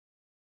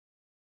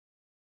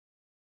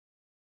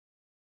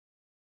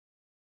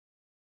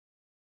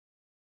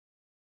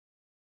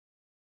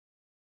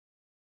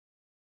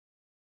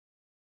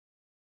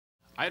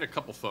I had a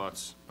couple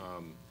thoughts.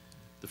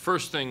 The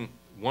first thing,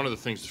 one of the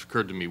things that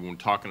occurred to me when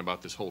talking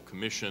about this whole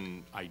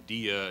commission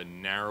idea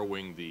and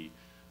narrowing the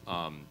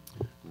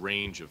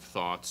range of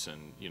thoughts,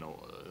 and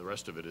the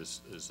rest of it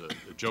is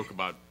a joke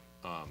about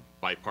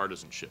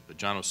bipartisanship. That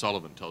John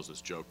O'Sullivan tells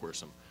this joke where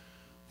some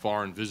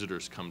foreign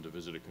visitors come to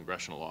visit a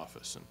congressional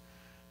office, and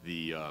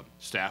the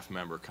staff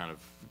member kind of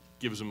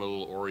gives them a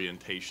little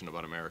orientation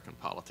about American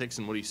politics.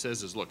 And what he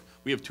says is, look,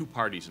 we have two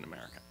parties in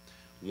America.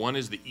 One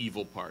is the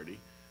evil party,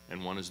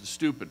 and one is the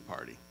stupid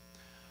party.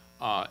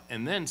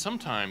 And then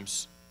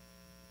sometimes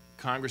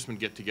congressmen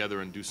get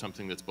together and do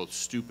something that's both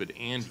stupid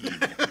and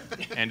evil,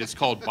 and it's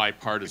called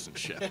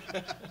bipartisanship.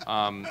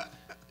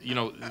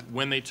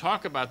 When they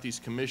talk about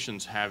these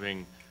commissions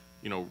having,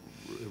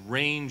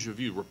 range of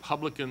view,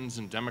 Republicans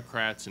and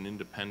Democrats and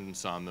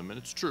independents on them, and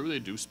it's true, they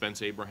do.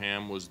 Spence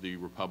Abraham was the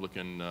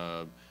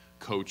Republican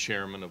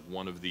co-chairman of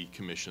one of the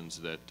commissions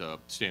that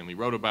Stanley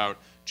wrote about.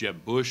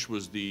 Jeb Bush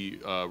was the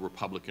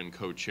Republican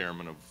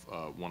co-chairman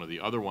of one of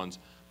the other ones.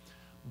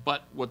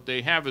 But what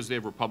they have is they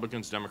have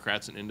Republicans,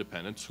 Democrats, and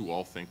independents who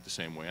all think the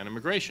same way on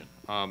immigration.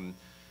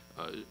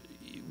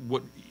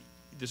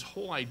 This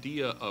whole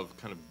idea of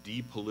kind of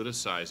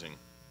depoliticizing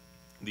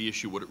the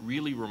issue, what it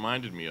really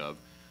reminded me of,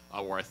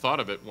 or I thought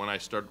of it when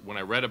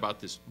I read about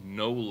this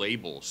no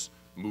labels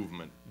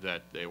movement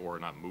that or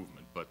not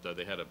movement, but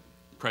they had a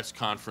press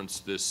conference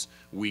this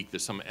week.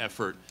 There's some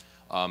effort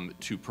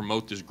to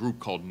promote this group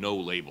called No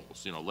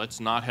Labels. Let's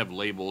not have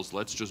labels.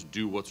 Let's just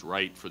do what's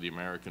right for the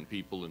American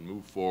people and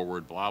move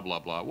forward, blah, blah,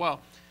 blah.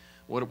 Well,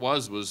 what it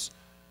was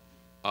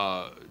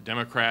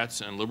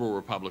Democrats and liberal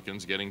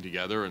Republicans getting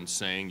together and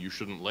saying you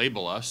shouldn't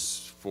label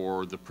us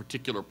for the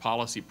particular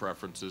policy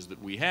preferences that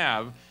we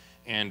have,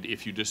 and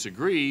if you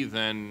disagree,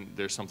 then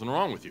there's something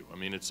wrong with you. I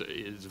mean, it's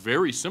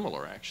very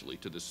similar, actually,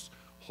 to this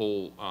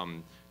whole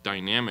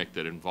dynamic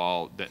that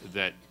involved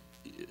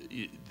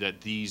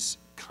that these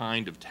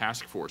kind of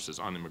task forces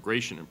on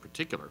immigration in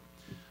particular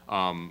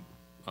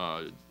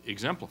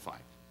exemplify.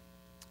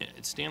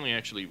 And Stanley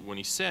actually, when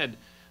he said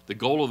the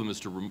goal of them is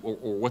to,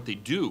 or what they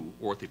do,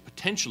 or what they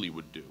potentially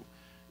would do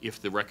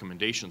if the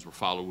recommendations were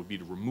followed, would be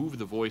to remove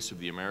the voice of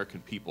the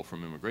American people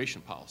from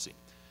immigration policy.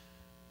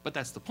 But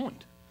that's the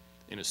point,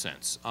 in a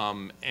sense.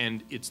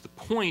 And it's the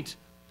point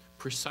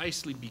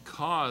precisely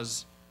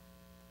because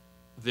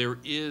there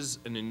is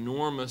an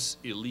enormous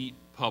elite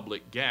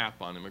public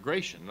gap on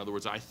immigration. In other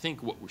words, I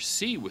think what we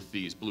see with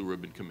these blue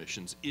ribbon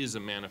commissions is a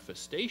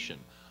manifestation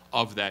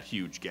of that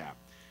huge gap.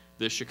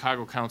 The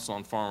Chicago Council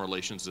on Foreign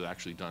Relations has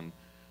actually done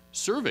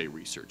survey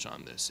research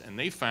on this, and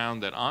they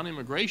found that on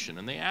immigration,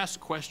 and they asked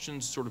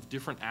questions, sort of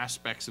different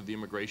aspects of the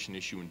immigration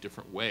issue in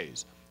different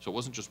ways, so it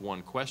wasn't just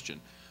one question,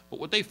 but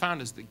what they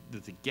found is that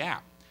the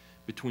gap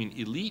between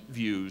elite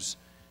views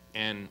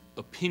and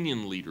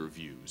opinion leader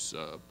views,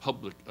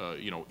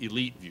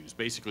 elite views,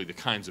 basically the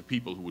kinds of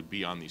people who would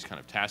be on these kind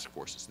of task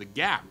forces. The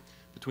gap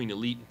between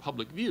elite and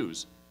public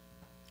views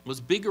was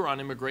bigger on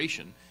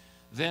immigration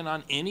than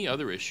on any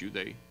other issue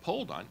they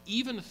polled on.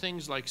 Even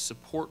things like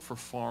support for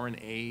foreign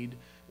aid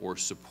or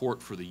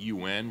support for the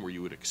UN, where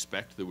you would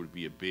expect there would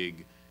be a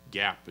big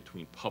gap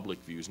between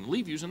public views and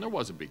elite views, and there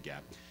was a big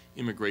gap.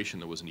 Immigration,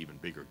 there was an even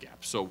bigger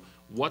gap. So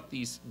what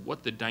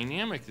the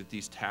dynamic that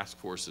these task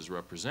forces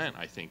represent,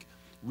 I think,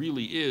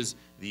 really is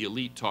the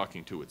elite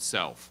talking to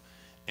itself.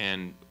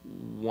 And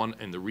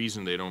the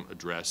reason they don't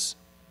address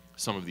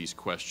some of these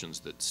questions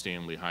that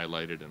Stanley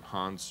highlighted and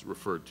Hans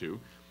referred to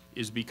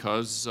is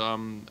because,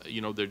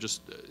 they're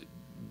just,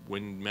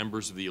 when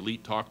members of the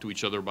elite talk to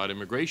each other about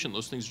immigration,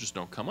 those things just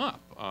don't come up.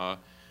 I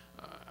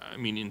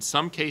mean, in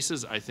some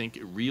cases, I think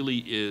it really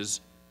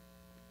is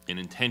an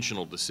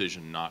intentional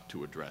decision not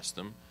to address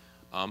them.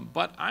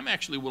 But I'm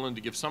actually willing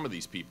to give some of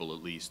these people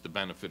at least the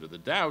benefit of the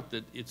doubt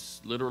that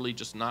it's literally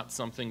just not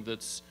something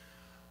that's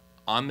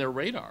on their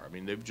radar. I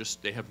mean,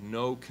 they have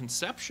no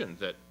conception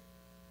that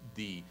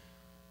the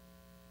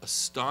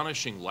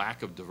astonishing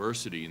lack of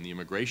diversity in the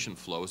immigration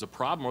flow is a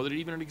problem, or that it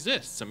even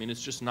exists. I mean,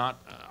 it's just not,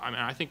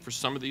 I think for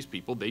some of these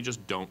people, they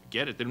just don't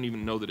get it. They don't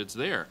even know that it's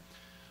there.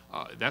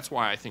 That's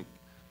why I think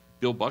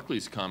Bill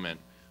Buckley's comment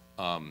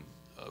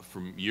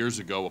from years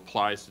ago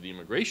applies to the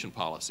immigration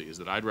policy, is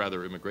that I'd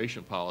rather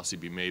immigration policy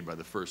be made by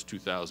the first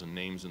 2,000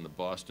 names in the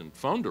Boston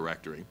phone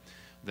directory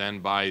than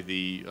by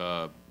the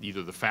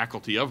either the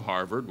faculty of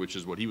Harvard, which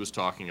is what he was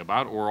talking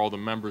about, or all the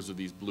members of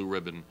these blue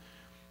ribbon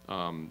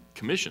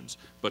commissions.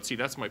 But see,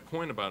 that's my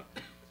point about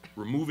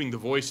removing the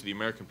voice of the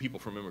American people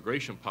from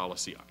immigration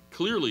policy.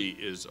 Clearly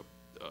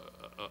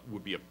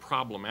would be a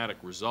problematic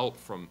result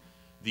from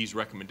these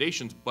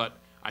recommendations, but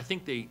I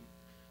think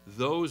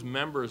those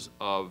members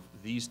of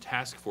these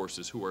task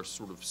forces who are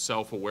sort of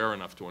self-aware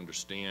enough to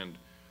understand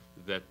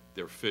that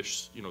their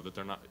fish, that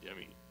they're not, I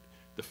mean,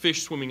 the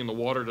fish swimming in the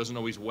water doesn't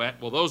always wet.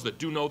 Well, those that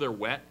do know they're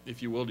wet,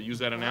 if you will, to use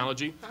that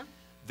analogy,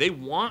 they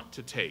want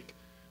to take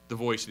the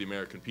voice of the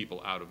American people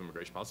out of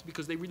immigration policy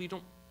because they really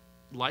don't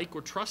like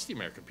or trust the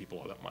American people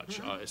all that much,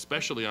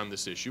 especially on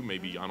this issue,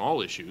 maybe on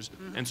all issues.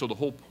 And so the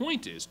whole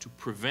point is to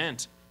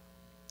prevent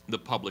the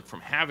public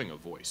from having a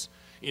voice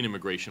in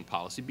immigration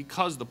policy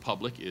because the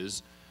public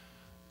is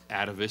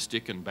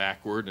atavistic and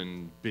backward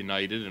and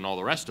benighted and all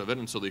the rest of it,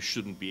 and so they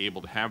shouldn't be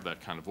able to have that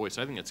kind of voice.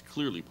 I think that's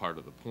clearly part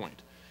of the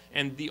point.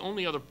 And the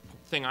only other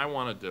thing I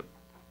wanted to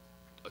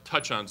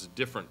touch on is a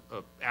different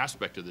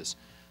aspect of this.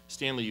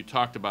 Stanley, you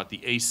talked about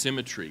the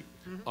asymmetry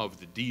of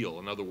the deal.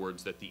 In other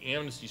words, that the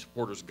amnesty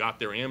supporters got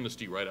their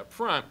amnesty right up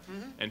front,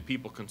 and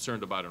people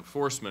concerned about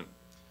enforcement,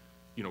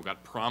 you know,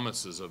 got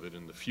promises of it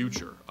in the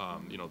future.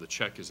 You know, the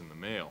check is in the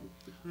mail.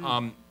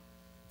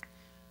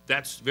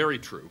 That's very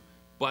true.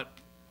 But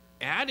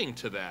adding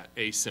to that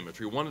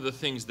asymmetry, one of the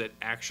things that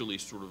actually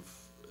sort of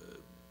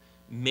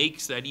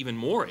makes that even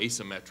more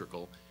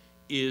asymmetrical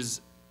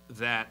is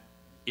that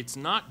it's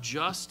not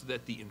just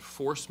that the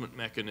enforcement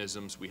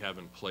mechanisms we have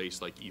in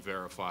place, like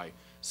E-Verify,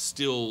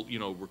 still, you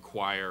know,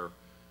 require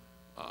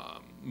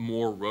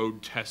more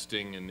road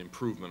testing and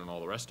improvement and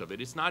all the rest of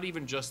it. It's not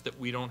even just that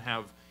we don't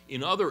have,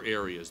 in other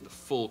areas, the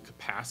full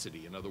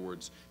capacity. In other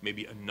words,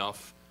 maybe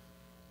enough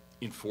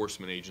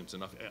enforcement agents,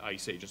 enough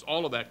ICE agents,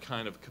 all of that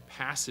kind of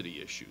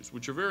capacity issues,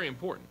 which are very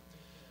important.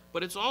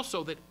 But it's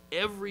also that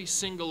every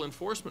single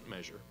enforcement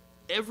measure,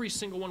 every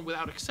single one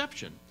without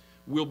exception,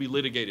 will be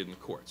litigated in the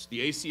courts.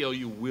 The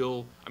ACLU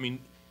will, I mean,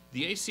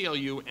 the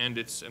ACLU and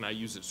its, and I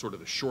use it sort of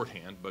the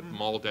shorthand, but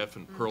MALDEF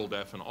and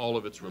PERLDEF and all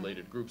of its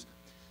related groups,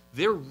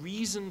 their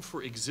reason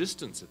for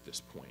existence at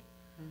this point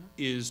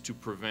is to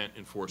prevent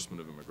enforcement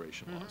of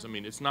immigration laws. I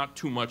mean, it's not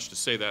too much to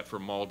say that for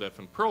MALDEF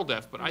and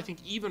PERLDEF, but I think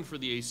even for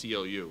the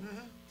ACLU,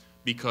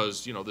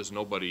 because, you know, there's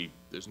no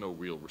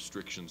real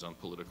restrictions on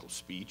political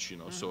speech, you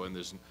know, so, and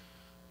there's,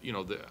 you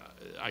know,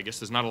 I guess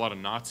there's not a lot of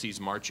Nazis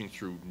marching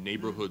through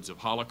neighborhoods of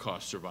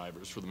Holocaust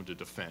survivors for them to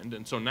defend,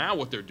 and so now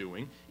what they're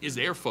doing is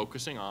they're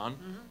focusing on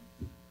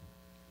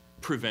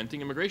preventing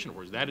immigration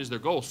wars. That is their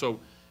goal. So,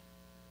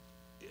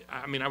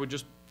 I mean, I would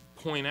just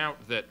point out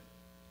that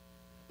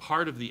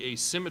part of the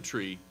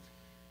asymmetry,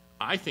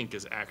 I think,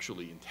 is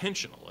actually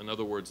intentional. In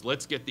other words,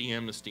 let's get the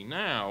amnesty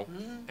now,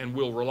 and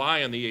we'll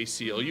rely on the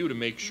ACLU to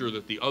make sure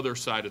that the other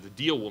side of the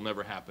deal will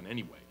never happen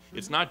anyway.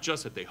 It's not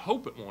just that they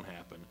hope it won't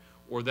happen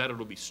or that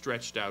it'll be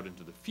stretched out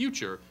into the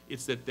future.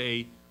 It's that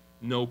they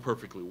know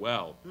perfectly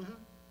well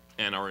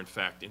and are, in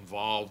fact,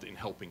 involved in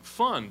helping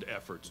fund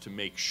efforts to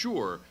make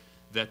sure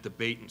that the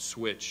bait and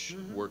switch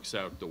works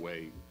out the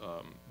way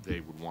they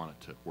would want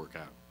it to work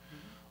out.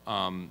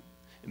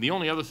 And the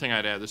only other thing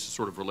I'd add, this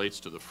sort of relates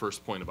to the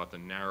first point about the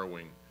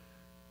narrowing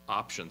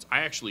options. I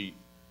actually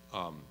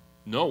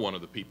know one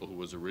of the people who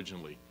was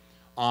originally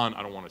on,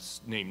 I don't want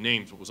to name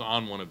names, but was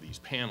on one of these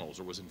panels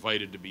or was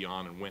invited to be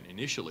on and went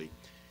initially.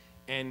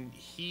 And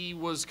he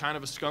was kind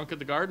of a skunk at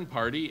the garden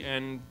party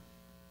and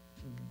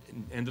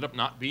ended up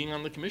not being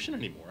on the commission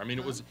anymore. I mean,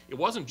 it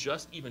wasn't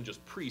just even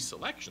just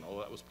pre-selection,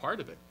 although that was part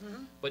of it,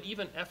 but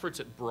even efforts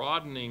at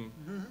broadening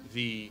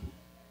the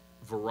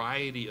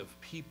variety of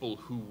people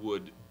who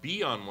would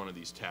be on one of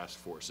these task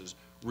forces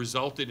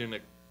resulted in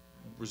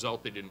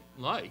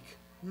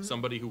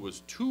somebody who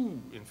was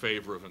too in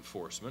favor of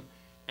enforcement,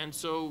 and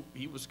so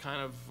he was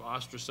kind of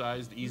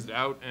ostracized, eased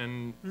out,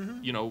 and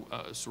you know,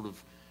 sort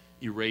of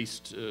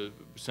erased,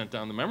 sent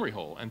down the memory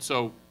hole. And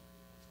so,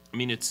 I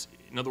mean, it's,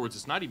 in other words,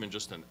 it's not even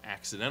just an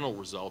accidental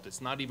result. It's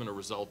not even a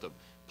result of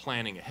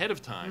planning ahead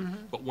of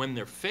time. But when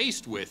they're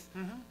faced with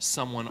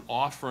someone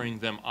offering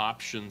them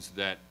options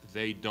that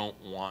they don't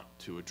want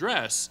to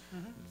address,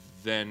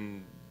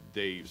 then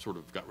they sort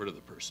of got rid of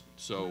the person.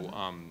 So,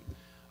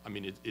 I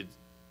mean, it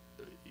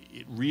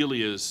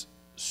really is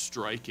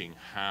striking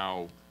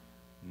how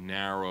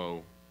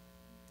narrow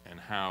and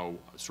how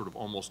sort of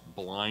almost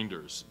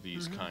blinders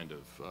these kind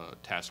of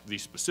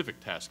these specific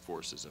task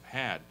forces have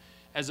had,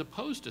 as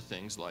opposed to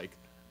things like,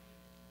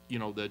 you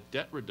know, the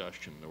debt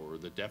reduction or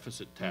the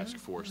deficit task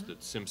force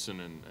that Simpson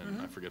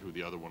and I forget who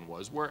the other one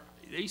was, where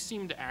they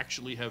seem to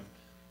actually have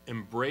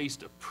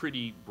embraced a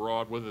pretty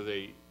broad, whether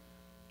they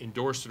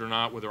endorsed it or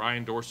not, whether I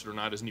endorsed it or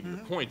not isn't even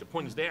the point. The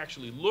point is they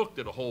actually looked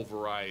at a whole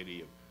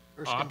variety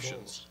of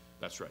options.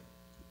 That's right.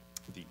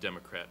 The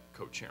Democrat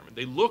co-chairman.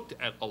 They looked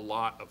at a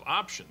lot of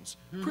options,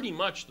 pretty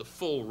much the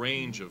full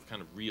range of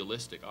kind of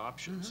realistic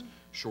options,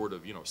 short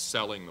of, you know,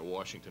 selling the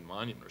Washington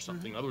Monument or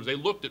something. In other words, they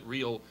looked at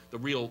the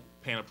real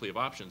panoply of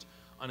options.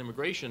 On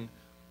immigration,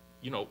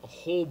 you know, a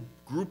whole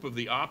group of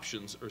the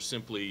options are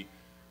simply,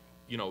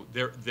 you know,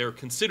 they're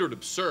considered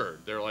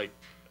absurd. They're like,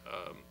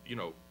 you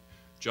know,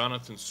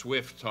 Jonathan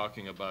Swift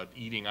talking about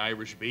eating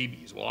Irish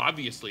babies. Well,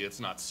 obviously it's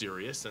not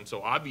serious, and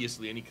so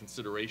obviously any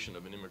consideration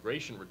of an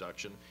immigration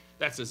reduction,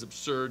 that's as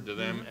absurd to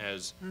them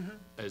as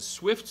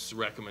Swift's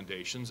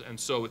recommendations, and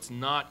so it's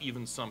not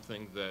even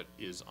something that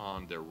is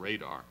on their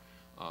radar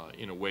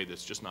in a way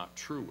that's just not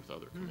true with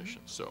other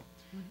commissions. So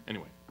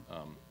anyway,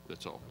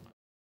 that's all.